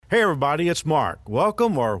Hey everybody, it's Mark.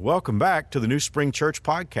 Welcome back to the New Spring Church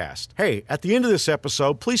Podcast. Hey, at the end of this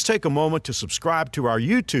episode, please take a moment to subscribe to our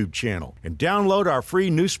YouTube channel and download our free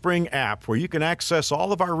New Spring app where you can access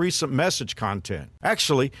all of our recent message content.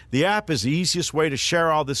 Actually, the app is the easiest way to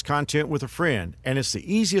share all this content with a friend, and it's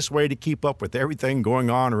the easiest way to keep up with everything going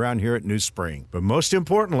on around here at New Spring. But most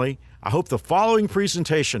importantly, I hope the following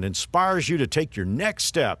presentation inspires you to take your next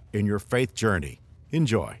step in your faith journey.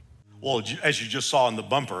 Enjoy. Well, as you just saw in the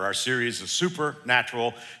bumper, our series is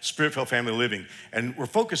Supernatural Spirit-Filled Family Living. And we're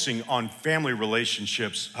focusing on family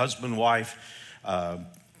relationships, husband, wife,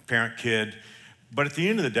 parent, kid. But at the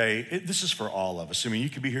end of the day, this is for all of us. I mean, you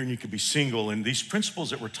could be here and you could be single. And these principles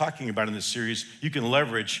that we're talking about in this series, you can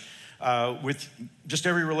leverage with just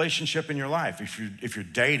every relationship in your life. If you're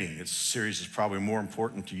dating, this series is probably more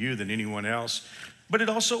important to you than anyone else. But it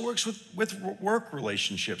also works with work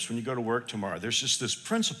relationships when you go to work tomorrow. There's just this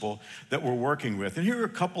principle that we're working with. And here are a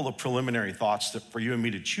couple of preliminary thoughts that for you and me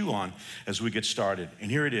to chew on as we get started. And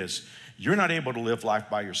here it is. You're not able to live life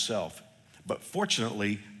by yourself. But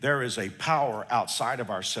fortunately, there is a power outside of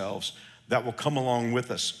ourselves that will come along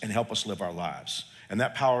with us and help us live our lives. And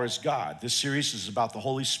that power is God. This series is about the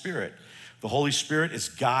Holy Spirit. The Holy Spirit is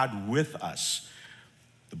God with us.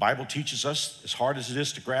 The Bible teaches us, as hard as it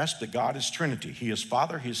is to grasp, that God is Trinity. He is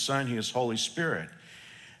Father, He is Son, He is Holy Spirit.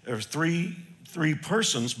 There's three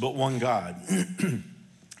persons, but one God.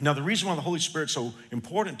 Now, the reason why the Holy Spirit's so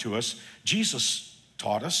important to us, Jesus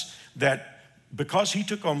taught us that because He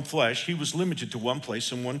took on flesh, He was limited to one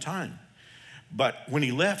place and one time. But when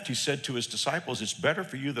He left, He said to His disciples, it's better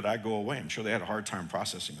for you that I go away. I'm sure they had a hard time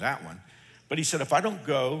processing that one. But He said, if I don't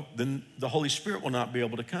go, then the Holy Spirit will not be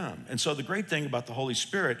able to come. And so the great thing about the Holy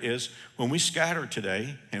Spirit is when we scatter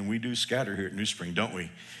today, and we do scatter here at New Spring, don't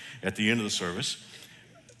we? At the end of the service,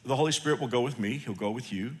 the Holy Spirit will go with me. He'll go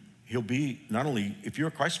with you. He'll be not only, if you're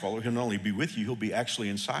a Christ follower, He'll not only be with you, He'll be actually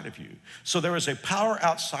inside of you. So there is a power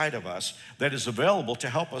outside of us that is available to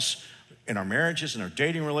help us in our marriages, in our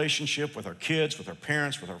dating relationship, with our kids, with our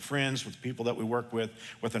parents, with our friends, with the people that we work with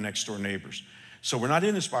our next door neighbors. So we're not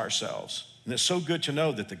in this by ourselves. And it's so good to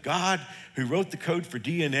know that the God who wrote the code for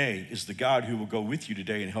DNA is the God who will go with you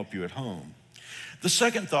today and help you at home. The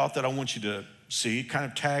second thought that I want you to see kind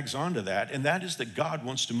of tags onto that, and that is that God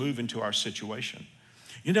wants to move into our situation.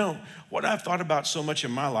 You know, what I've thought about so much in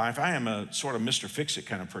my life, I am a sort of Mr. Fix-It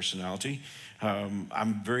kind of personality.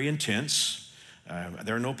 I'm very intense.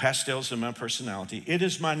 There are no pastels in my personality. It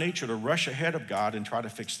is my nature to rush ahead of God and try to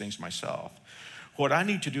fix things myself. What I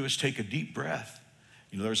need to do is take a deep breath.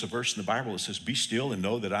 You know, there's a verse in the Bible that says, be still and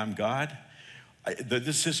know that I'm God.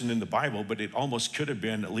 This isn't in the Bible, but it almost could have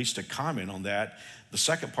been at least a comment on that. The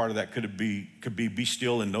second part of that could be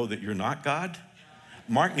still and know that you're not God.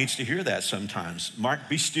 Mark needs to hear that sometimes. Mark,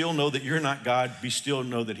 be still, know that you're not God. Be still,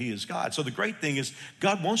 know that He is God. So the great thing is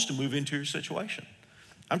God wants to move into your situation.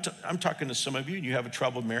 I'm talking to some of you, and you have a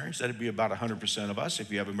troubled marriage. That'd be about 100% of us.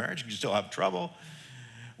 If you have a marriage, you still have trouble.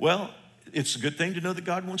 Well, it's a good thing to know that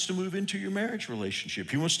God wants to move into your marriage relationship.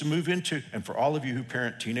 He wants to move into, and for all of you who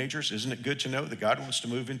parent teenagers, isn't it good to know that God wants to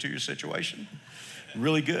move into your situation?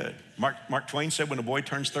 Really good. Mark Twain said when a boy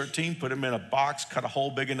turns 13, put him in a box, cut a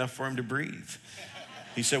hole big enough for him to breathe.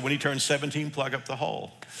 He said when he turns 17, plug up the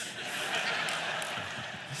hole.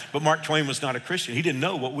 But Mark Twain was not a Christian. He didn't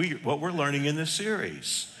know what we're learning in this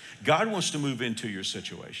series. God wants to move into your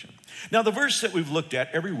situation. Now, the verse that we've looked at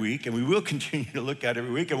every week, and we will continue to look at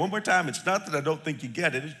every week, and one more time, it's not that I don't think you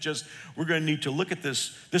get it, it's just we're going to need to look at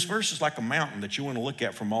this. This verse is like a mountain that you want to look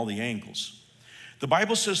at from all the angles. The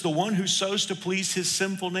Bible says the one who sows to please his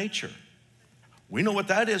sinful nature. We know what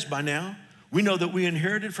that is by now. We know that we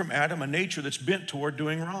inherited from Adam a nature that's bent toward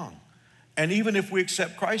doing wrong. And even if we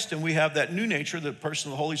accept Christ and we have that new nature, the person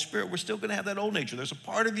of the Holy Spirit, we're still gonna have that old nature. There's a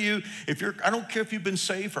part of you, I don't care if you've been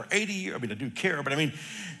saved for 80 years, I do care, but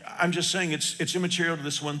I'm just saying it's immaterial to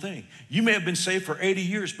this one thing. You may have been saved for 80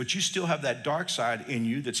 years, but you still have that dark side in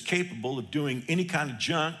you that's capable of doing any kind of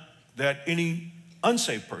junk that any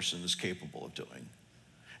unsaved person is capable of doing. And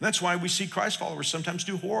that's why we see Christ followers sometimes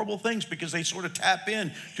do horrible things, because they sort of tap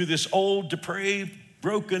in to this old, depraved,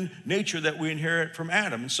 broken nature that we inherit from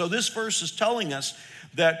Adam. And so this verse is telling us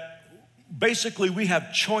that basically we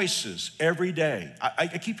have choices every day. I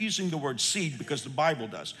keep using the word seed because the Bible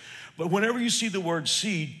does. But whenever you see the word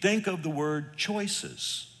seed, think of the word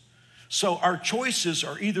choices. So our choices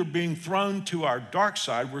are either being thrown to our dark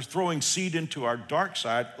side, we're throwing seed into our dark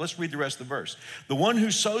side. Let's read the rest of the verse. The one who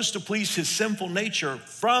sows to please his sinful nature,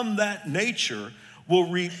 from that nature will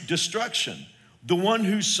reap destruction. The one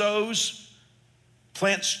who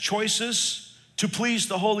plants choices to please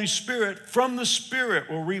the Holy Spirit, from the Spirit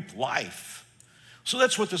will reap life. So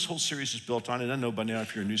that's what this whole series is built on. And I know by now,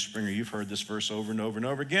 if you're a New Springer, you've heard this verse over and over and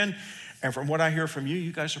over again. And from what I hear from you,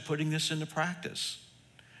 you guys are putting this into practice.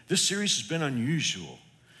 This series has been unusual.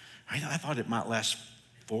 I thought it might last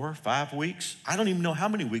 4 or 5 weeks. I don't even know how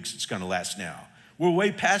many weeks it's going to last now. We're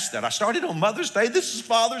way past that. I started on Mother's Day. This is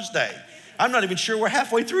Father's Day. I'm not even sure we're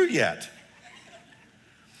halfway through yet.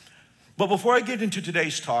 But before I get into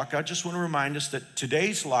today's talk, I just want to remind us that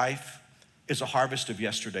today's life is a harvest of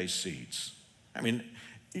yesterday's seeds. I mean,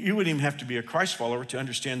 you wouldn't even have to be a Christ follower to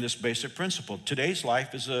understand this basic principle. Today's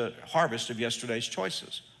life is a harvest of yesterday's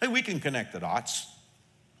choices. Hey, we can connect the dots.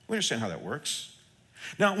 We understand how that works.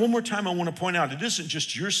 Now, one more time, I want to point out, it isn't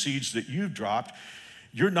just your seeds that you've dropped.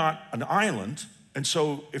 You're not an island. And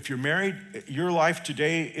so if you're married, your life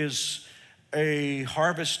today is a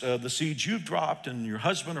harvest of the seeds you've dropped and your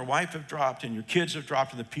husband or wife have dropped and your kids have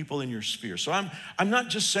dropped and the people in your sphere. So I'm not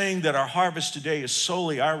just saying that our harvest today is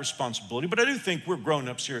solely our responsibility, but I do think we're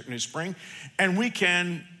grown-ups here at New Spring, and we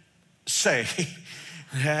can say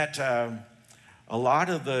that a lot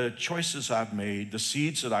of the choices I've made, the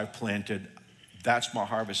seeds that I've planted, that's my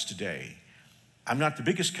harvest today. I'm not the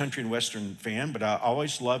biggest country and western fan, but I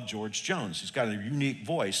always loved George Jones. He's got a unique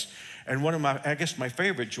voice. And one of my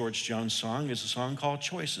favorite George Jones song is a song called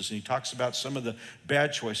Choices. And he talks about some of the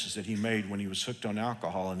bad choices that he made when he was hooked on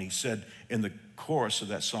alcohol. And he said in the chorus of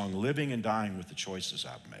that song, living and dying with the choices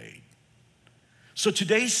I've made. So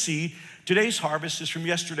today's harvest is from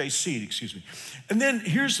yesterday's seed, And then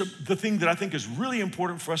here's the thing that I think is really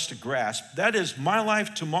important for us to grasp. That is, my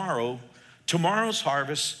life tomorrow's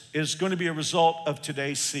harvest is going to be a result of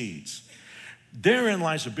today's seeds. Therein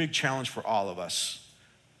lies a big challenge for all of us.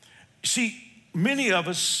 See, many of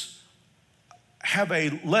us have I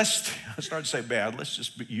started to say bad, let's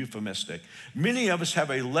just be euphemistic. Many of us have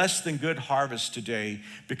a less than good harvest today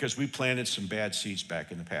because we planted some bad seeds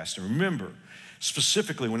back in the past. And remember,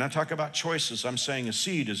 specifically, when I talk about choices, I'm saying a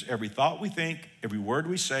seed is every thought we think, every word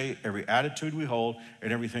we say, every attitude we hold,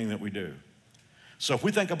 and everything that we do. So if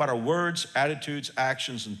we think about our words, attitudes,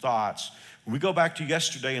 actions, and thoughts, when we go back to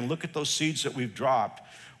yesterday and look at those seeds that we've dropped,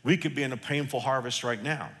 we could be in a painful harvest right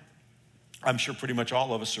now. I'm sure pretty much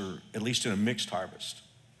all of us are at least in a mixed harvest.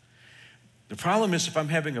 The problem is if I'm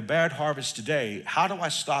having a bad harvest today, how do I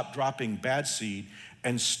stop dropping bad seed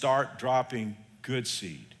and start dropping good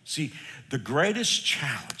seed? See, the greatest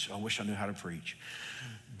challenge, I wish I knew how to preach.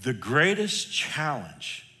 The greatest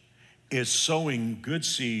challenge is sowing good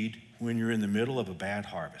seed when you're in the middle of a bad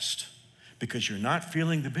harvest because you're not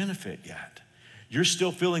feeling the benefit yet. You're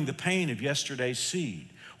still feeling the pain of yesterday's seed.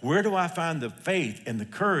 Where do I find the faith and the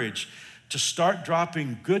courage to start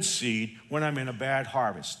dropping good seed when I'm in a bad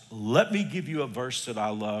harvest? Let me give you a verse that I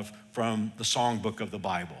love from the songbook of the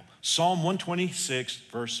Bible. Psalm 126,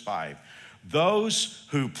 verse 5. Those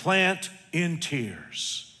who plant in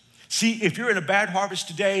tears. See, if you're in a bad harvest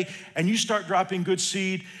today and you start dropping good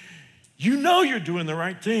seed, you know you're doing the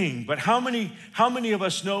right thing, but how many of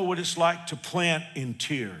us know what it's like to plant in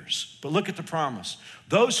tears? But look at the promise.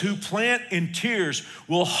 Those who plant in tears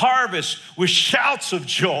will harvest with shouts of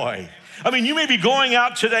joy. I mean, you may be going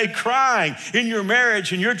out today crying in your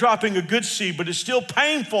marriage and you're dropping a good seed, but it's still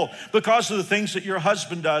painful because of the things that your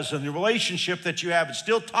husband does and the relationship that you have. It's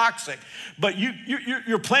still toxic, but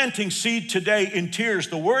you're planting seed today in tears.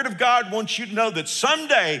 The Word of God wants you to know that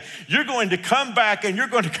someday you're going to come back and you're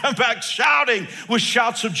going to come back shouting with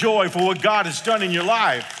shouts of joy for what God has done in your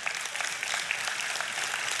life.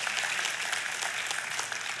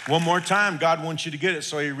 One more time, God wants you to get it,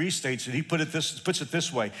 so he restates it. He puts it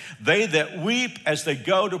this way. They that weep as they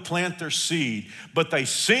go to plant their seed, but they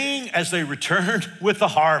sing as they return with the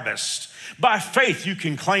harvest. By faith, you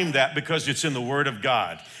can claim that because it's in the Word of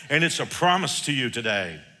God, and it's a promise to you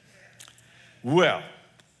today. Well,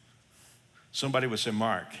 somebody would say,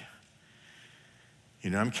 Mark,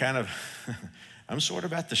 I'm sort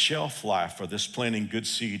of at the shelf life for this planting good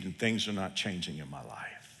seed, and things are not changing in my life.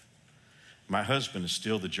 My husband is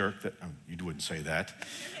still the jerk that, you wouldn't say that.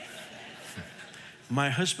 My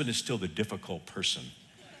husband is still the difficult person.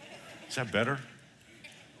 Is that better?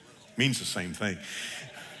 Means the same thing.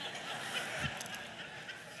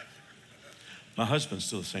 My husband's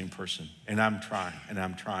still the same person, and I'm trying, and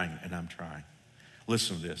I'm trying, and I'm trying.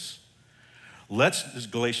 Listen to this. This is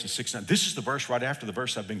Galatians 6:9. This is the verse right after the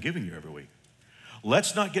verse I've been giving you every week.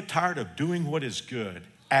 Let's not get tired of doing what is good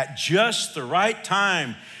at just the right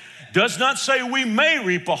time. Does not say we may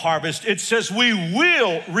reap a harvest. It says we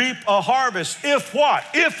will reap a harvest. If what?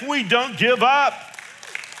 If we don't give up.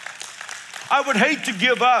 I would hate to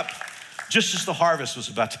give up just as the harvest was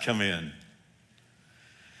about to come in.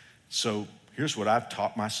 So here's what I've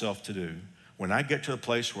taught myself to do. when I get to a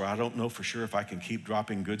place where I don't know for sure if I can keep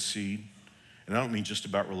dropping good seed, and I don't mean just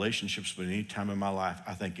about relationships, but any time in my life,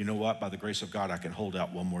 I think, you know what, by the grace of God, I can hold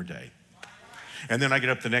out one more day. And then I get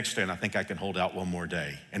up the next day and I think I can hold out one more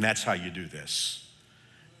day. And that's how you do this.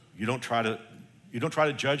 You don't try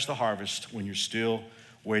to judge the harvest when you're still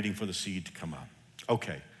waiting for the seed to come up.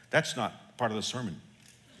 Okay, that's not part of the sermon.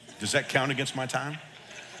 Does that count against my time?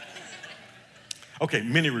 Okay,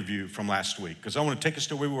 mini review from last week, because I want to take us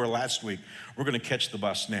to where we were last week. We're going to catch the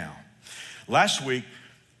bus now. Last week,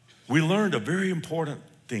 we learned a very important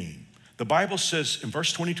theme. The Bible says in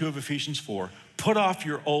verse 22 of Ephesians 4, put off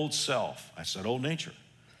your old self, that's that old nature,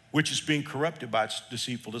 which is being corrupted by its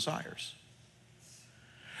deceitful desires.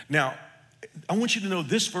 Now, I want you to know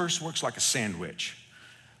this verse works like a sandwich.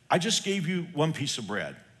 I just gave you one piece of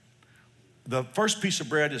bread. The first piece of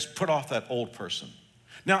bread is put off that old person.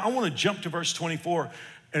 Now, I want to jump to verse 24,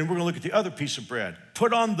 and we're going to look at the other piece of bread.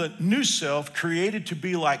 Put on the new self, created to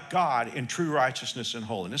be like God in true righteousness and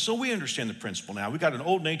holiness. So we understand the principle now. We got an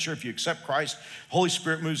old nature. If you accept Christ, Holy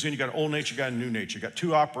Spirit moves in. You got an old nature, you got a new nature. You got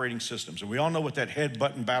two operating systems, and we all know what that head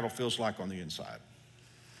button battle feels like on the inside.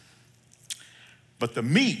 But the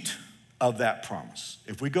meat of that promise,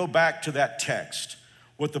 if we go back to that text,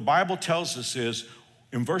 what the Bible tells us is,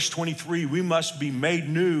 in verse 23, we must be made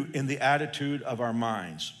new in the attitude of our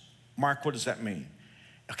minds. Mark, what does that mean?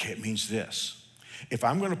 Okay, it means this. If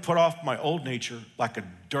I'm going to put off my old nature like a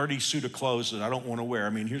dirty suit of clothes that I don't want to wear, I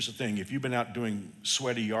mean, here's the thing. If you've been out doing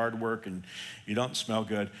sweaty yard work and you don't smell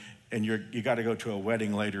good and you got to go to a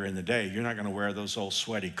wedding later in the day, you're not going to wear those old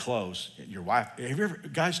sweaty clothes. Your wife, have you ever,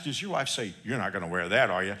 guys, does your wife say, you're not going to wear that,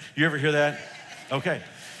 are you? You ever hear that? Okay.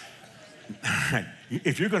 All right.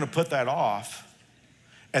 If you're going to put that off,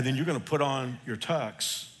 and then you're going to put on your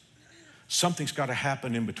tux, something's got to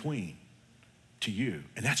happen in between to you.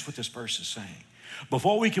 And that's what this verse is saying.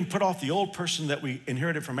 Before we can put off the old person that we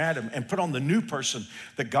inherited from Adam and put on the new person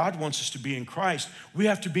that God wants us to be in Christ, we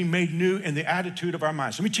have to be made new in the attitude of our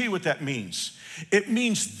minds. Let me tell you what that means. It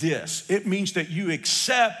means this. It means that you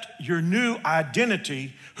accept your new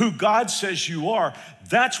identity, who God says you are.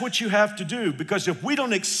 That's what you have to do, because if we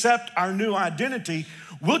don't accept our new identity,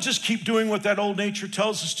 we'll just keep doing what that old nature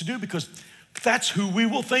tells us to do, because that's who we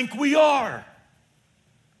will think we are.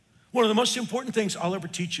 One of the most important things I'll ever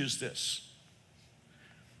teach you is this.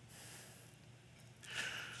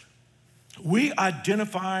 We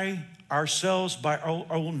identify ourselves by our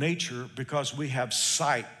old nature because we have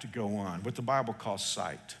sight to go on, what the Bible calls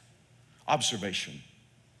sight, observation.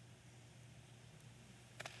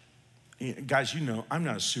 Guys, you know, I'm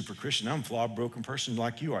not a super Christian. I'm a flawed, broken person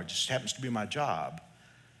like you are. It just happens to be my job.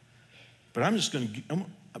 But I'm just going to,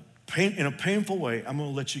 in a painful way, I'm going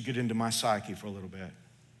to let you get into my psyche for a little bit.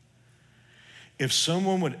 If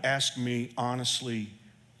someone would ask me honestly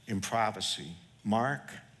in privacy, Mark,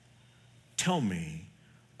 tell me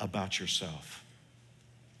about yourself.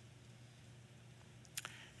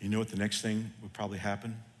 You know what the next thing would probably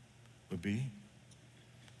happen would be?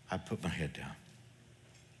 I'd put my head down.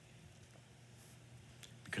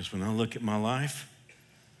 Because when I look at my life,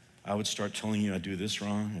 I would start telling you I do this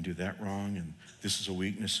wrong, I do that wrong, and this is a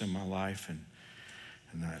weakness in my life, and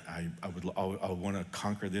I would want to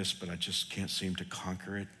conquer this, but I just can't seem to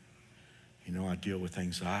conquer it. You know, I deal with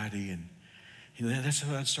anxiety, and you know, that's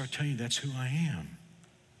what I'd start telling you, that's who I am.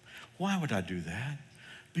 Why would I do that?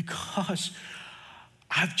 Because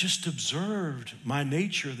I've just observed my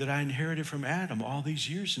nature that I inherited from Adam all these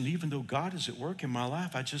years. And even though God is at work in my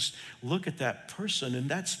life, I just look at that person. And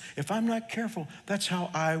that's, if I'm not careful, that's how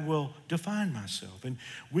I will define myself. And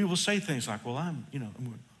we will say things like, well,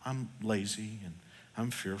 I'm lazy and I'm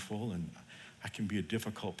fearful and I can be a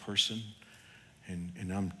difficult person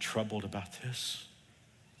and I'm troubled about this.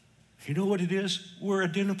 You know what it is? We're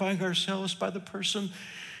identifying ourselves by the person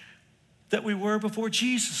that we were before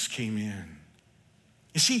Jesus came in.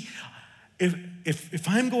 You see, if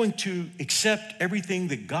I'm going to accept everything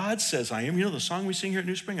that God says I am, you know the song we sing here at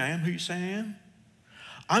New Spring, I am who you say I am?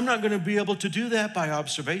 I'm not going to be able to do that by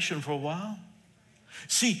observation for a while.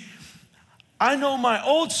 See, I know my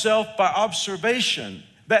old self by observation.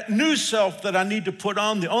 That new self that I need to put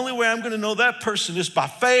on, the only way I'm going to know that person is by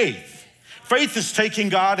faith. Faith is taking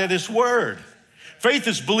God at his word. Faith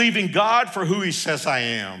is believing God for who he says I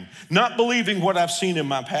am, not believing what I've seen in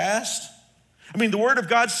my past. I mean, the word of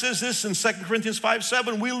God says this in 2 Corinthians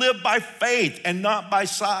 5:7, we live by faith and not by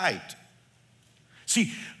sight.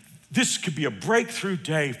 See, this could be a breakthrough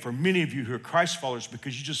day for many of you who are Christ followers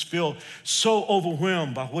because you just feel so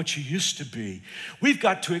overwhelmed by what you used to be. We've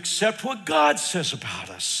got to accept what God says about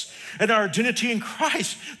us and our identity in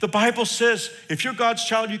Christ. The Bible says, if you're God's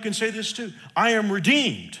child, you can say this too. I am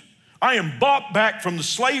redeemed. I am bought back from the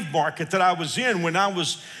slave market that I was in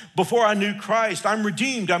before I knew Christ. I'm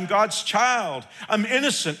redeemed. I'm God's child. I'm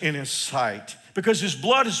innocent in his sight because his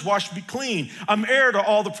blood has washed me clean. I'm heir to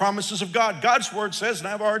all the promises of God. God's word says, and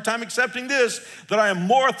I have a hard time accepting this, that I am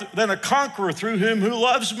more than a conqueror through him who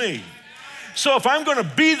loves me. So if I'm gonna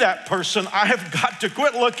be that person, I have got to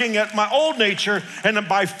quit looking at my old nature, and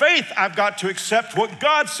by faith, I've got to accept what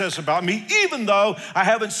God says about me, even though I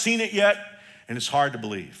haven't seen it yet, and it's hard to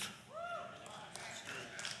believe.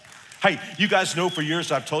 Hey, you guys know for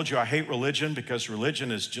years I've told you I hate religion because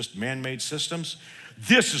religion is just man-made systems.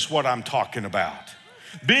 This is what I'm talking about.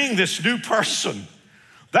 Being this new person,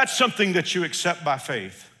 that's something that you accept by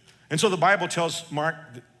faith. And so the Bible tells Mark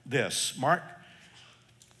this, Mark,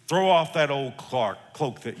 throw off that old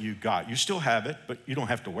cloak that you got. You still have it, but you don't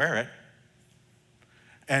have to wear it.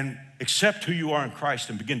 And accept who you are in Christ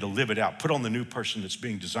and begin to live it out. Put on the new person that's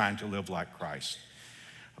being designed to live like Christ.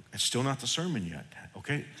 It's still not the sermon yet,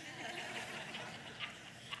 okay?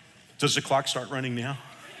 Does the clock start running now?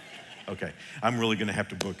 Okay, I'm really gonna have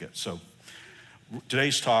to book it. So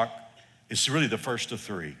today's talk is really the first of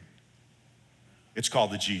three. It's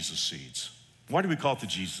called the Jesus seeds. Why do we call it the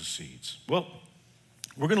Jesus seeds? Well,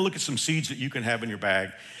 we're gonna look at some seeds that you can have in your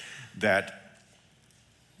bag that,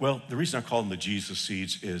 well, the reason I call them the Jesus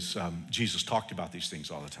seeds is Jesus talked about these things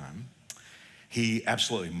all the time. He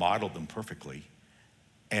absolutely modeled them perfectly.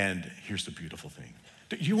 And here's the beautiful thing.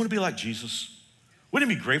 Do you wanna be like Jesus?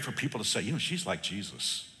 Wouldn't it be great for people to say, she's like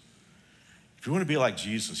Jesus? If you wanna be like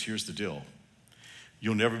Jesus, here's the deal.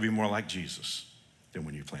 You'll never be more like Jesus than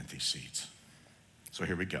when you plant these seeds. So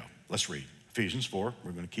here we go. Let's read Ephesians 4.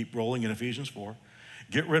 We're gonna keep rolling in Ephesians 4.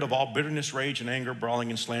 Get rid of all bitterness, rage, and anger, brawling,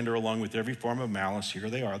 and slander, along with every form of malice. Here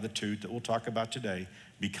they are, the two that we'll talk about today.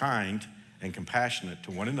 Be kind and compassionate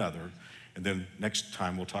to one another. And then next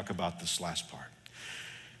time we'll talk about this last part.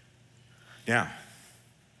 Now,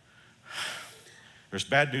 there's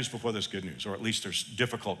bad news before there's good news, or at least there's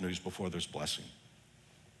difficult news before there's blessing.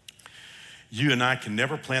 You and I can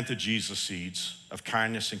never plant the Jesus seeds of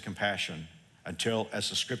kindness and compassion until, as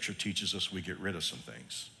the scripture teaches us, we get rid of some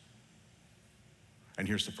things. And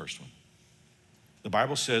here's the first one. The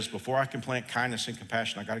Bible says, before I can plant kindness and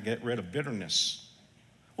compassion, I gotta get rid of bitterness.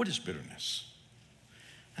 What is bitterness?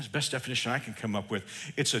 That's the best definition I can come up with.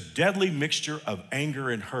 It's a deadly mixture of anger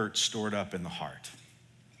and hurt stored up in the heart.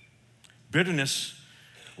 Bitterness,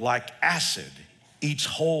 like acid, eats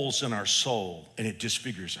holes in our soul and it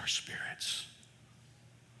disfigures our spirits.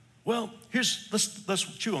 Well, let's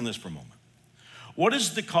chew on this for a moment. What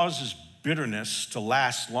is it that causes bitterness to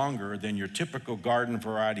last longer than your typical garden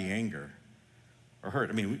variety anger or hurt?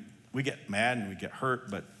 I mean, we get mad and we get hurt,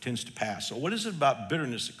 but it tends to pass. So what is it about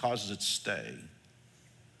bitterness that causes it to stay?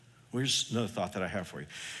 Well, here's another thought that I have for you.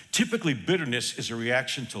 Typically, bitterness is a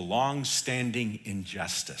reaction to long-standing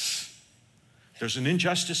injustice. There's an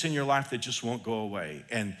injustice in your life that just won't go away,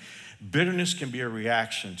 and bitterness can be a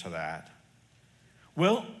reaction to that.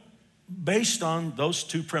 Well, based on those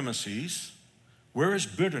two premises, where is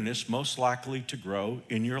bitterness most likely to grow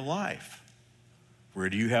in your life? Where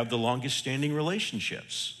do you have the longest standing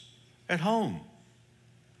relationships? At home.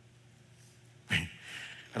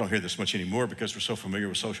 I don't hear this much anymore because we're so familiar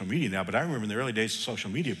with social media now, but I remember in the early days of social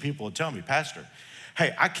media, people would tell me, Pastor,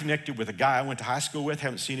 hey, I connected with a guy I went to high school with,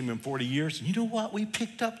 haven't seen him in 40 years, and you know what? We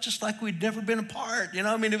picked up just like we'd never been apart.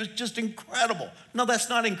 It was just incredible. No, that's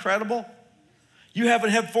not incredible. You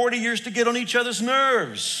haven't had 40 years to get on each other's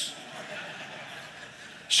nerves.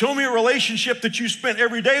 Show me a relationship that you spent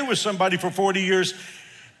every day with somebody for 40 years,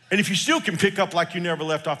 and if you still can pick up like you never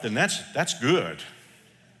left off, then that's good.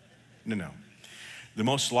 No. The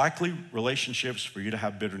most likely relationships for you to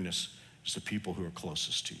have bitterness is the people who are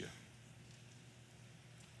closest to you.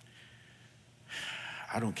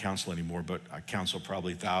 I don't counsel anymore, but I counsel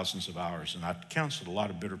probably thousands of hours, and I've counseled a lot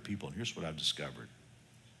of bitter people, and here's what I've discovered.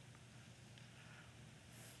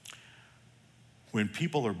 When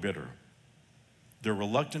people are bitter, they're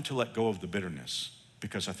reluctant to let go of the bitterness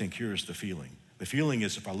because I think here's the feeling. The feeling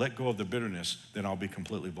is if I let go of the bitterness, then I'll be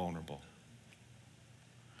completely vulnerable.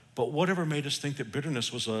 But whatever made us think that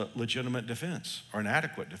bitterness was a legitimate defense or an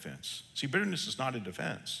adequate defense? See, bitterness is not a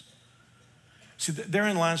defense. See,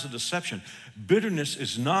 therein lies the deception. Bitterness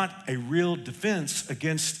is not a real defense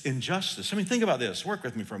against injustice. I mean, think about this. Work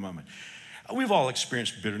with me for a moment. We've all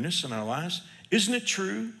experienced bitterness in our lives. Isn't it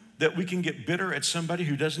true that we can get bitter at somebody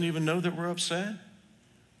who doesn't even know that we're upset?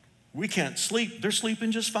 We can't sleep. They're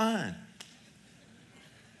sleeping just fine.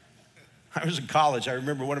 I was in college. I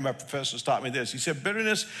remember one of my professors taught me this. He said,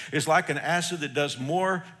 bitterness is like an acid that does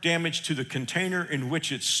more damage to the container in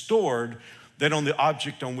which it's stored than on the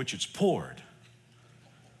object on which it's poured.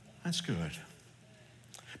 That's good.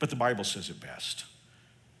 But the Bible says it best.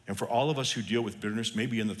 And for all of us who deal with bitterness,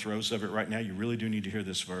 maybe in the throes of it right now, you really do need to hear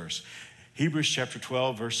this verse. Hebrews chapter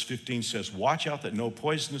 12, verse 15 says, watch out that no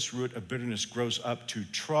poisonous root of bitterness grows up to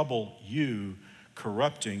trouble you,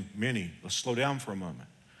 corrupting many. Let's slow down for a moment.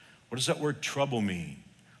 What does that word trouble mean?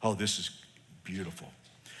 Oh, this is beautiful.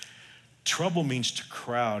 Trouble means to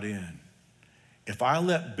crowd in. If I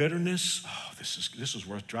let bitterness, this is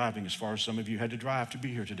worth driving as far as some of you had to drive to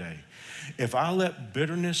be here today. If I let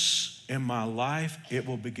bitterness in my life, it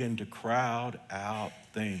will begin to crowd out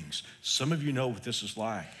things. Some of you know what this is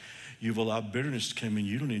like. You've allowed bitterness to come in.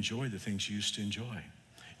 You don't enjoy the things you used to enjoy.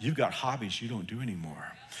 You've got hobbies you don't do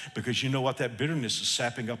anymore because you know what? That bitterness is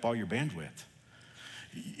sapping up all your bandwidth.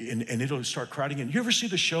 And it'll start crowding in. You ever see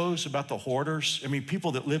the shows about the hoarders? I mean,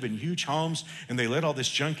 people that live in huge homes and they let all this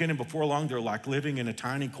junk in, and before long, they're like living in a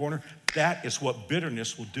tiny corner. That is what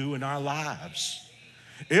bitterness will do in our lives.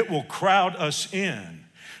 It will crowd us in.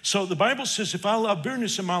 So the Bible says, if I allow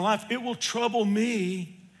bitterness in my life, it will trouble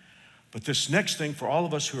me. But this next thing, for all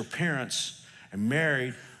of us who are parents and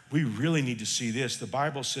married, we really need to see this. The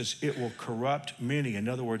Bible says it will corrupt many. In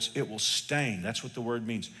other words, it will stain. That's what the word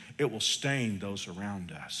means. It will stain those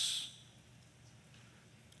around us.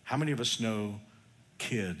 How many of us know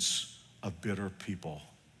kids of bitter people?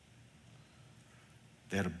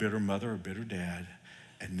 They had a bitter mother, a bitter dad,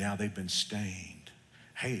 and now they've been stained.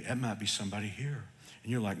 Hey, that might be somebody here.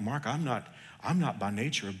 And you're like, Mark, I'm not by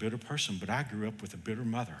nature a bitter person, but I grew up with a bitter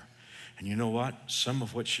mother. And you know what? Some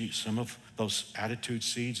of those attitude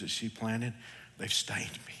seeds that she planted, they've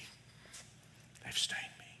stained me. They've stained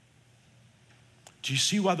me. Do you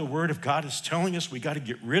see why the Word of God is telling us we got to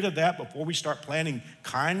get rid of that before we start planting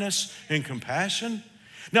kindness and compassion?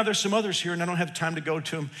 Now, there's some others here, and I don't have time to go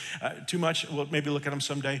to them too much. We'll maybe look at them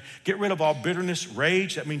someday. Get rid of all bitterness,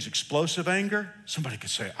 rage. That means explosive anger. Somebody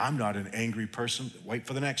could say, I'm not an angry person. Wait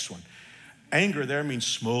for the next one. Anger there means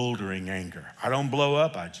smoldering anger. I don't blow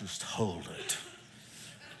up, I just hold it.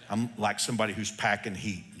 I'm like somebody who's packing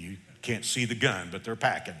heat. You can't see the gun, but they're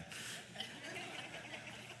packing.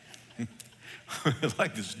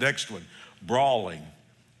 Like this next one, brawling.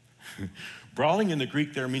 Brawling in the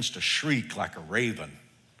Greek there means to shriek like a raven.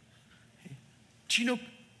 Do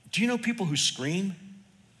you know people who scream?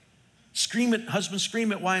 Scream at husband,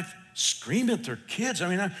 scream at wife, scream at their kids. I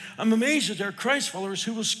mean, I'm amazed that there are Christ followers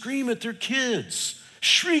who will scream at their kids,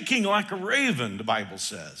 shrieking like a raven, the Bible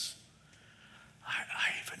says. I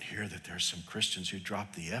even hear that there's some Christians who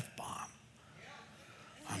drop the F-bomb.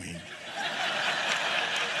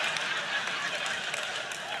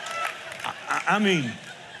 I mean,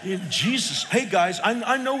 Jesus, hey guys,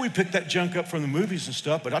 I know we picked that junk up from the movies and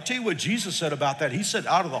stuff, but I'll tell you what Jesus said about that. He said,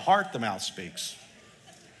 out of the heart, the mouth speaks.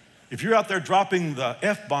 If you're out there dropping the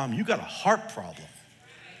F-bomb, you got a heart problem.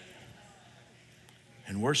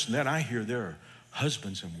 And worse than that, I hear there are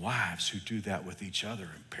husbands and wives who do that with each other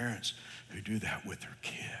and parents who do that with their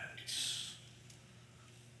kids.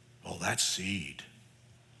 Oh, that's seed.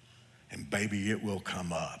 And baby, it will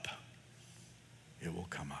come up. It will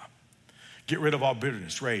come up. Get rid of all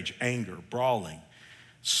bitterness, rage, anger, brawling,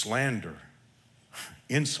 slander,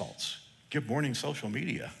 insults. Good morning, social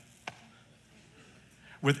media.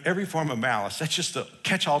 With every form of malice. That's just a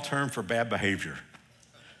catch-all term for bad behavior.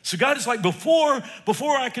 So God is like, before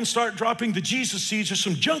I can start dropping the Jesus seeds, there's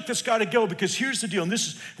some junk that's got to go, because here's the deal, and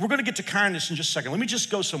we're going to get to kindness in just a second. Let me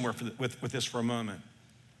just go somewhere with this for a moment.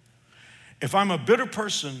 If I'm a bitter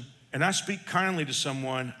person and I speak kindly to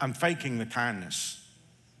someone, I'm faking the kindness,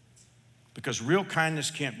 because real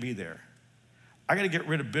kindness can't be there. I got to get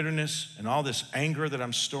rid of bitterness and all this anger that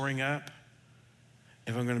I'm storing up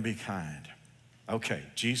if I'm going to be kind. Okay,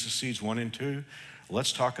 Jesus seeds 1 and 2.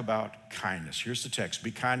 Let's talk about kindness. Here's the text.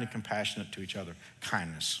 Be kind and compassionate to each other.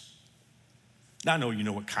 Kindness. Now, I know you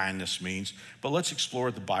know what kindness means, but let's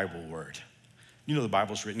explore the Bible word. You know the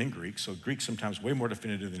Bible's written in Greek, so Greek sometimes way more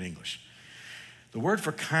definitive than English. The word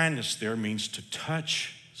for kindness there means to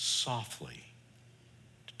touch softly.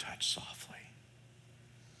 To touch softly.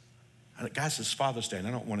 Guys, it's Father's Day, and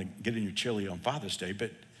I don't want to get in your chili on Father's Day,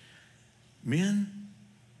 but men,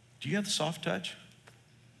 do you have the soft touch?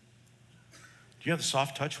 Do you have the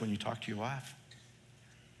soft touch when you talk to your wife?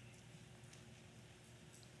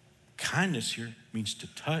 Kindness here means to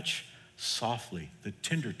touch softly, the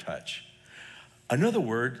tender touch. Another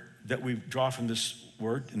word that we draw from this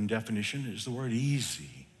word in definition is the word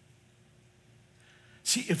easy.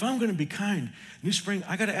 See, if I'm going to be kind, New Spring,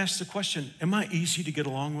 I got to ask the question, am I easy to get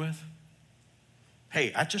along with?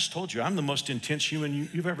 Hey, I just told you, I'm the most intense human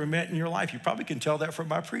you've ever met in your life. You probably can tell that from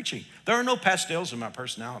my preaching. There are no pastels in my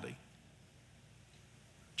personality,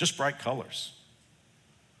 just bright colors.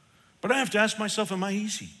 But I have to ask myself, am I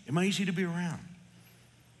easy? Am I easy to be around?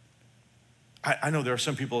 I know there are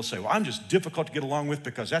some people who say, well, I'm just difficult to get along with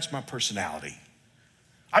because that's my personality.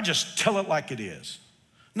 I just tell it like it is.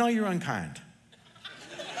 No, you're unkind.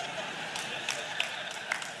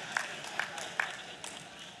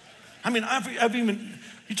 I mean, I've even,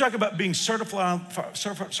 you talk about being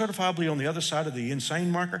certifiably on the other side of the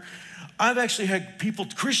insane marker. I've actually had people,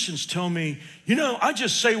 Christians, tell me, I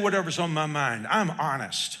just say whatever's on my mind. I'm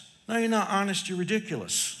honest. No, you're not honest, you're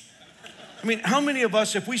ridiculous. I mean, how many of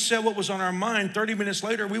us, if we said what was on our mind 30 minutes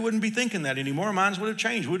later, we wouldn't be thinking that anymore. Our minds would have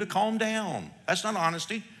changed. We would have calmed down. That's not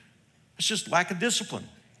honesty. It's just lack of discipline.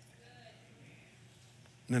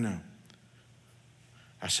 No.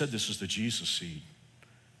 I said this is the Jesus seed.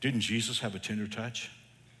 Didn't Jesus have a tender touch?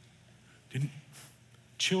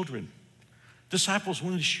 Children, disciples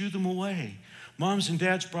wanted to shoo them away. Moms and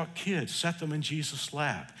dads brought kids, set them in Jesus'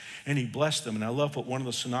 lap, and he blessed them. And I love what one of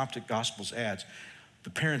the synoptic gospels adds. The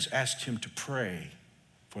parents asked him to pray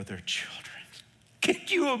for their children. Can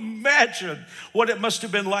you imagine what it must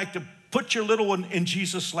have been like to put your little one in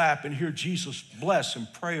Jesus' lap and hear Jesus bless and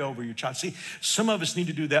pray over your child? See, some of us need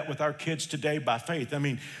to do that with our kids today by faith. I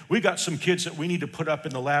mean, we got some kids that we need to put up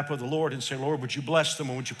in the lap of the Lord and say, Lord, would you bless them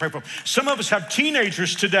and would you pray for them? Some of us have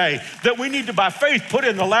teenagers today that we need to, by faith, put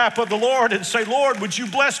in the lap of the Lord and say, Lord, would you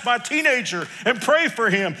bless my teenager and pray for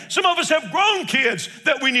him? Some of us have grown kids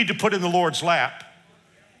that we need to put in the Lord's lap.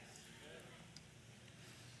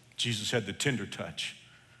 Jesus had the tender touch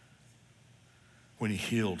when he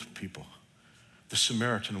healed people. The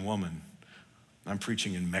Samaritan woman, I'm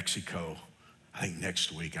preaching in Mexico. I think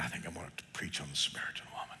next week, I think I'm going to preach on the Samaritan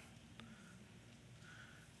woman.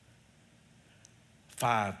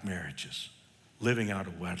 5 marriages, living out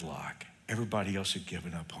of wedlock. Everybody else had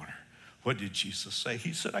given up on her. What did Jesus say?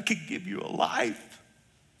 He said, I could give you a life.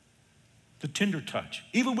 The tender touch.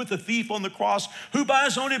 Even with the thief on the cross, who by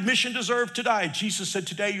his own admission deserved to die, Jesus said,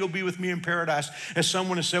 today you'll be with me in paradise. As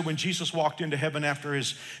someone has said, when Jesus walked into heaven after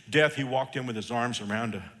his death, he walked in with his arms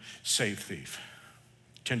around a saved thief.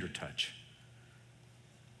 Tender touch.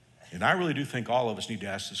 And I really do think all of us need to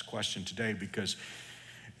ask this question today, because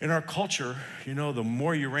in our culture, the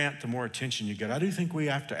more you rant, the more attention you get. I do think we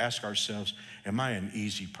have to ask ourselves, am I an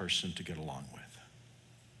easy person to get along with?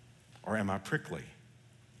 Or am I prickly?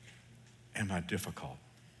 Am I difficult?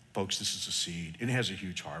 Folks, this is a seed. It has a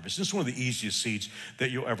huge harvest. This is one of the easiest seeds that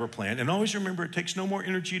you'll ever plant. And always remember, it takes no more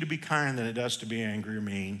energy to be kind than it does to be angry or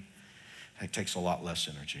mean. It takes a lot less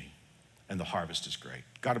energy. And the harvest is great.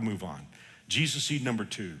 Got to move on. Jesus seed number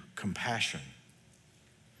 2, compassion.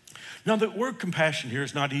 Now, the word compassion here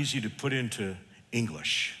is not easy to put into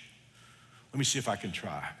English. Let me see if I can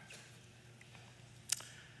try.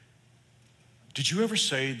 Did you ever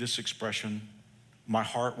say this expression? My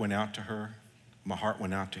heart went out to her. My heart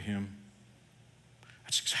went out to him.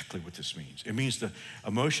 That's exactly what this means. It means the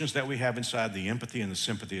emotions that we have inside, the empathy and the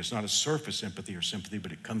sympathy. It's not a surface empathy or sympathy,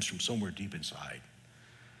 but it comes from somewhere deep inside.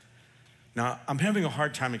 Now, I'm having a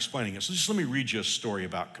hard time explaining it, so just let me read you a story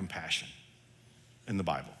about compassion in the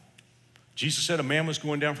Bible. Jesus said a man was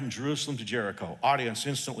going down from Jerusalem to Jericho. Audience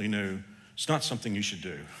instantly knew it's not something you should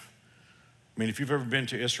do. I mean, if you've ever been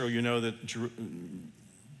to Israel, you know that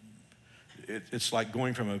it's like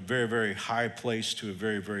going from a very, very high place to a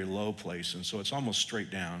very, very low place. And so it's almost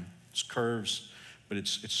straight down. It's curves, but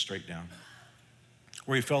it's straight down.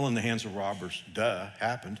 Where he fell in the hands of robbers,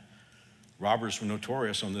 happened. Robbers were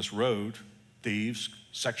notorious on this road, thieves,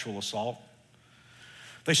 sexual assault.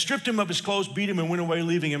 They stripped him of his clothes, beat him, and went away,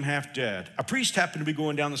 leaving him half dead. A priest happened to be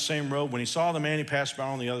going down the same road. When he saw the man, he passed by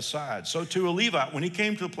on the other side. So too a Levite, when he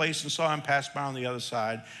came to the place and saw him, passed by on the other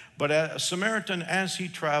side. But a Samaritan, as he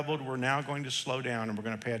traveled, we're now going to slow down and we're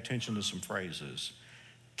going to pay attention to some phrases.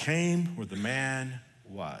 Came where the man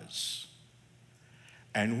was.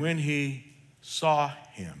 And when he saw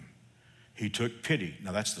him, he took pity.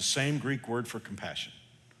 Now that's the same Greek word for compassion.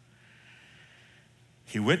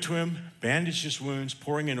 He went to him, bandaged his wounds,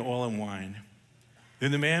 pouring in oil and wine.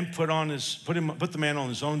 Then the man put the man on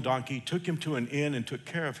his own donkey, took him to an inn and took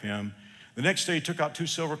care of him. The next day he took out 2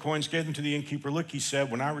 silver coins, gave them to the innkeeper. Look, he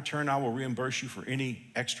said, when I return, I will reimburse you for any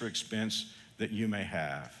extra expense that you may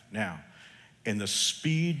have. Now, in the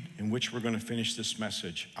speed in which we're going to finish this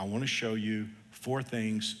message, I want to show you 4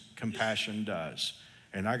 things compassion does.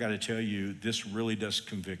 And I got to tell you, this really does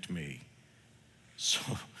convict me. So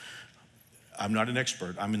I'm not an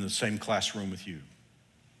expert. I'm in the same classroom with you.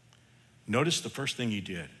 Notice the first thing he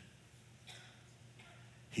did.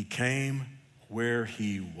 He came where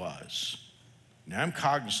he was. Now, I'm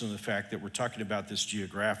cognizant of the fact that we're talking about this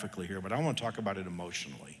geographically here, but I want to talk about it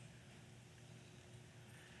emotionally.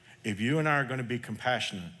 If you and I are going to be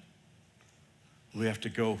compassionate, We have to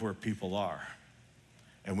go where people are.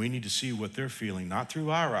 And we need to see what they're feeling, not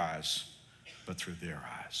through our eyes, but through their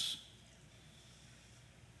eyes.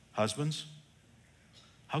 Husbands,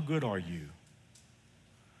 how good are you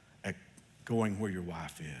at going where your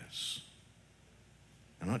wife is?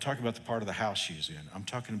 I'm not talking about the part of the house she's in. I'm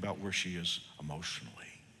talking about where she is emotionally.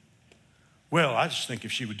 Well, I just think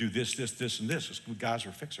if she would do this, this, this, and this, guys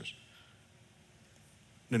are fixers.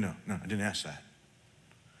 No, I didn't ask that.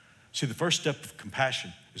 See, the first step of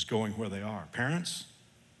compassion is going where they are. Parents,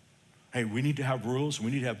 hey, we need to have rules,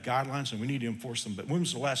 we need to have guidelines, and we need to enforce them. But when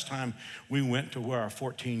was the last time we went to where our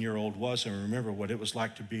 14-year-old was and remember what it was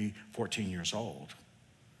like to be 14 years old?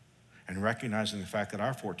 And recognizing the fact that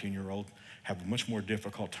our 14-year-old have a much more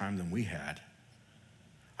difficult time than we had.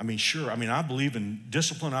 I believe in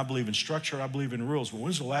discipline, I believe in structure, I believe in rules, but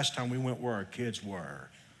when's the last time we went where our kids were?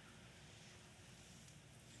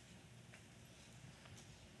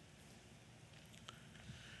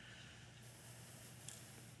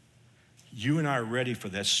 You and I are ready for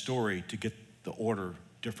that story to get the order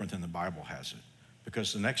different than the Bible has it.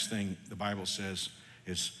 Because the next thing the Bible says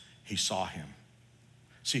is he saw him.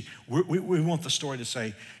 See, we want the story to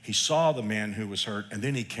say he saw the man who was hurt and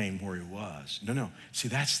then he came where he was. No. See,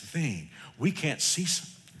 that's the thing. We can't see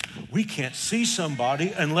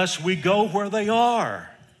somebody unless we go where they are.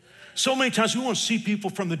 So many times we want to see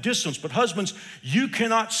people from the distance, but husbands, you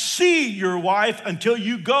cannot see your wife until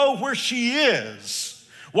you go where she is.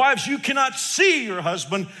 Wives, you cannot see your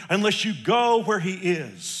husband unless you go where he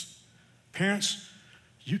is. Parents,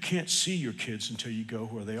 you can't see your kids until you go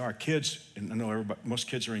where they are. Kids, and I know most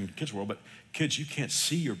kids are in the kids' world, but kids, you can't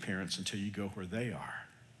see your parents until you go where they are.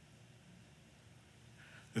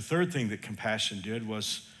 The third thing that compassion did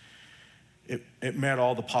was it met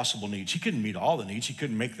all the possible needs. He couldn't meet all the needs. He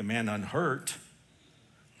couldn't make the man unhurt,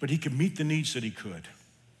 but he could meet the needs that he could.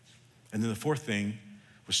 And then the fourth thing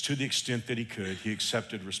was, to the extent that he could, he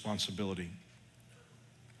accepted responsibility.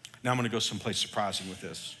 Now I'm going to go someplace surprising with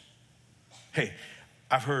this. Hey,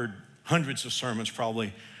 I've heard hundreds of sermons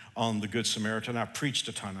probably on the Good Samaritan. I've preached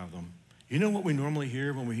a ton of them. You know what we normally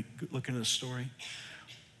hear when we look into this story?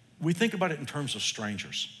 We think about it in terms of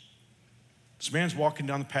strangers. This man's walking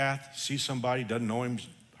down the path, sees somebody, doesn't know him,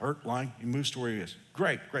 hurt, lying, he moves to where he is.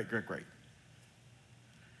 Great.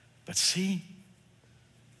 But see,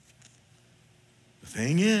 the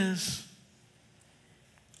thing is,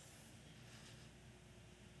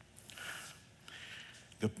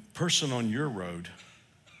 the person on your road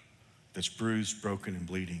that's bruised, broken, and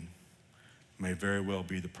bleeding may very well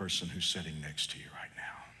be the person who's sitting next to you right now.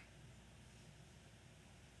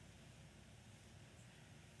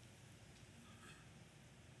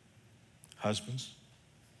 Husbands,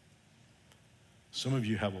 some of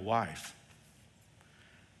you have a wife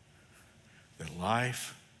that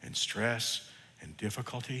life and stress and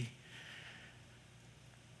difficulty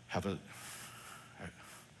have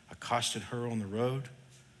accosted her on the road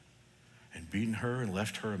and beaten her and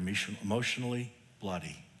left her emotionally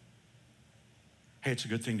bloody. Hey, it's a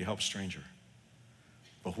good thing to help a stranger.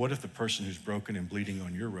 But what if the person who's broken and bleeding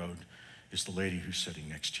on your road is the lady who's sitting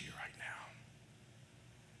next to you right now?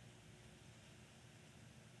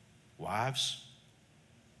 Wives,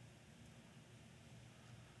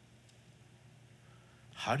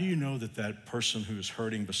 how do you know that that person who is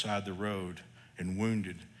hurting beside the road and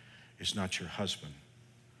wounded is not your husband?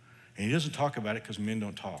 And he doesn't talk about it because men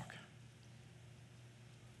don't talk.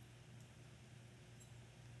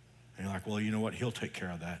 And you're like, well, you know what? He'll take care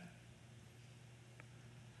of that.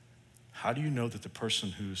 How do you know that the person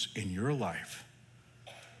who's in your life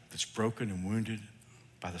that's broken and wounded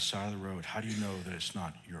by the side of the road, how do you know that it's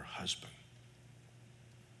not your husband?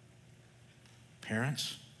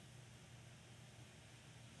 Parents,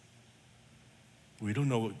 we don't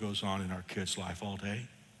know what goes on in our kids' life all day.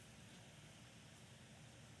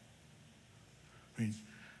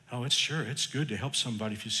 It's good to help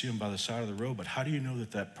somebody if you see them by the side of the road, but how do you know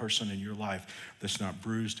that that person in your life that's not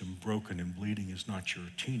bruised and broken and bleeding is not your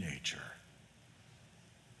teenager?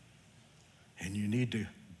 And you need to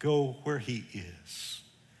go where he is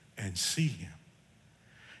and see him.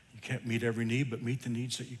 You can't meet every need, but meet the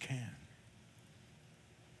needs that you can.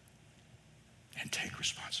 And take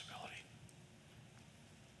responsibility.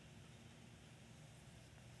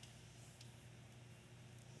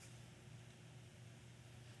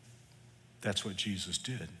 That's what Jesus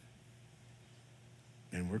did.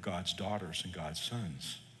 And we're God's daughters and God's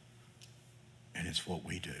sons. And it's what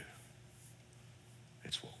we do.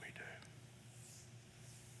 It's what we do.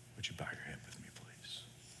 Would you bow your head with me, please?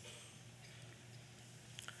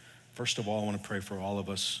 First of all, I want to pray for all of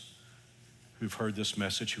us who've heard this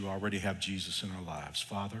message, who already have Jesus in our lives.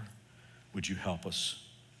 Father, would you help us?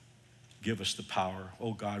 Give us the power.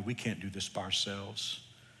 Oh God, we can't do this by ourselves.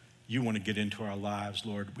 You want to get into our lives,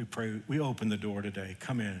 Lord. We pray, we open the door today.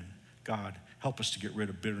 Come in, God. Help us to get rid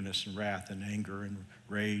of bitterness and wrath and anger and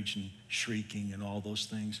rage and shrieking and all those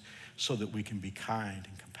things so that we can be kind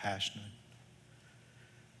and compassionate.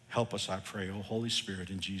 Help us, I pray, oh Holy Spirit,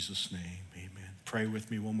 in Jesus' name, amen. Pray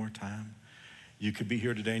with me one more time. You could be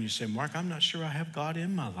here today and you say, Mark, I'm not sure I have God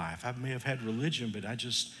in my life. I may have had religion, but I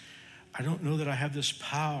don't know that I have this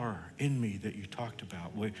power in me that you talked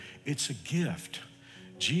about. Well, it's a gift.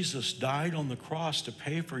 Jesus died on the cross to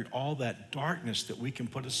pay for all that darkness that we can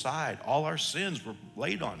put aside. All our sins were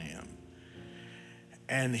laid on him.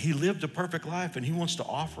 And he lived a perfect life, and he wants to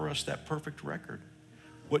offer us that perfect record.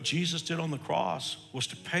 What Jesus did on the cross was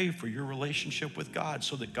to pay for your relationship with God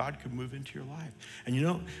so that God could move into your life. And you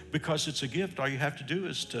know, because it's a gift, all you have to do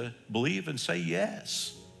is to believe and say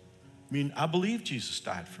yes. I mean, I believe Jesus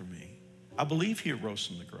died for me. I believe he arose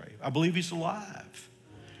from the grave. I believe he's alive.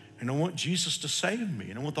 And I want Jesus to save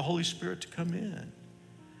me, and I want the Holy Spirit to come in.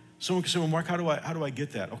 Someone can say, well, Mark, how do I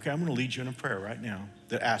get that? Okay, I'm going to lead you in a prayer right now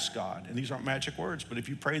that asks God. And these aren't magic words, but if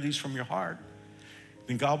you pray these from your heart,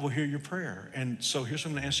 then God will hear your prayer. And so here's what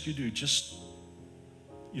I'm going to ask you to do.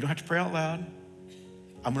 You don't have to pray out loud.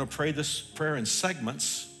 I'm going to pray this prayer in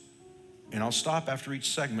segments, and I'll stop after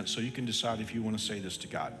each segment so you can decide if you want to say this to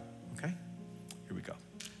God. Okay? Here we go.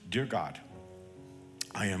 Dear God,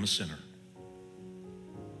 I am a sinner.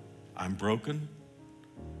 I'm broken.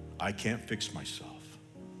 I can't fix myself.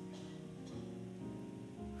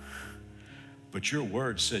 But your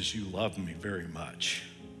word says you love me very much.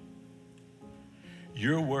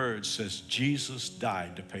 Your word says Jesus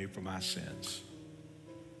died to pay for my sins.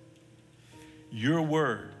 Your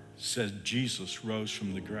word says Jesus rose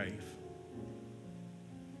from the grave.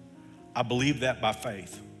 I believe that by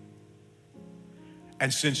faith.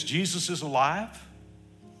 And since Jesus is alive,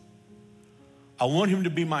 I want him to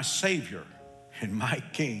be my Savior and my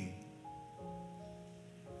King.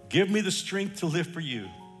 Give me the strength to live for you.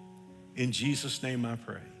 In Jesus' name I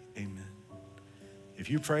pray, amen. If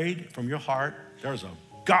you prayed from your heart, there's a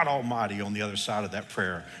God Almighty on the other side of that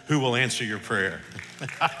prayer who will answer your prayer.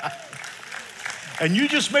 And you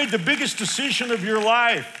just made the biggest decision of your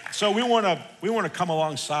life. So we want to come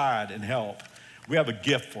alongside and help. We have a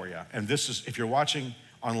gift for you. And this is, if you're watching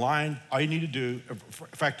online, all you need to do, in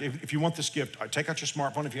fact, if you want this gift, take out your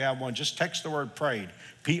smartphone if you have one, just text the word PRAYED,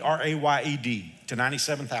 P-R-A-Y-E-D, to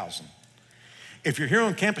 97,000. If you're here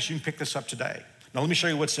on campus, you can pick this up today. Now let me show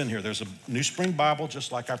you what's in here. There's a New Spring Bible,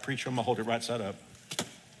 just like I preach from. I'll hold it right side up.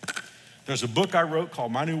 There's a book I wrote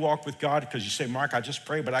called My New Walk with God, because you say, Mark, I just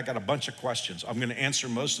pray, but I got a bunch of questions. I'm gonna answer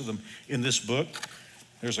most of them in this book.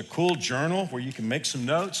 There's a cool journal where you can make some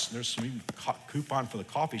notes. There's some coupon for the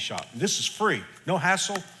coffee shop. This is free, no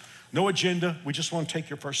hassle, no agenda. We just want to take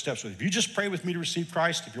your first steps with it. If you just pray with me to receive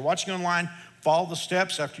Christ, if you're watching online, follow the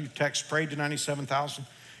steps after you text PRAYED to 97,000.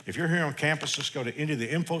 If you're here on campus, just go to any of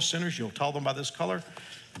the info centers. You'll tell them by this color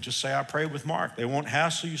and just say, I prayed with Mark. They won't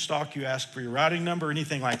hassle you, stalk you, ask for your routing number,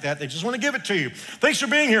 anything like that. They just want to give it to you. Thanks for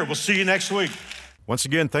being here. We'll see you next week. Once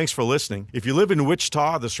again, thanks for listening. If you live in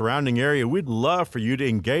Wichita, the surrounding area, we'd love for you to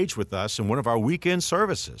engage with us in one of our weekend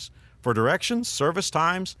services. For directions, service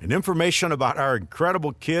times, and information about our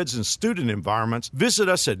incredible kids and student environments, visit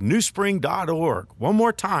us at newspring.org. One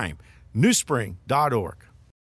more time, newspring.org.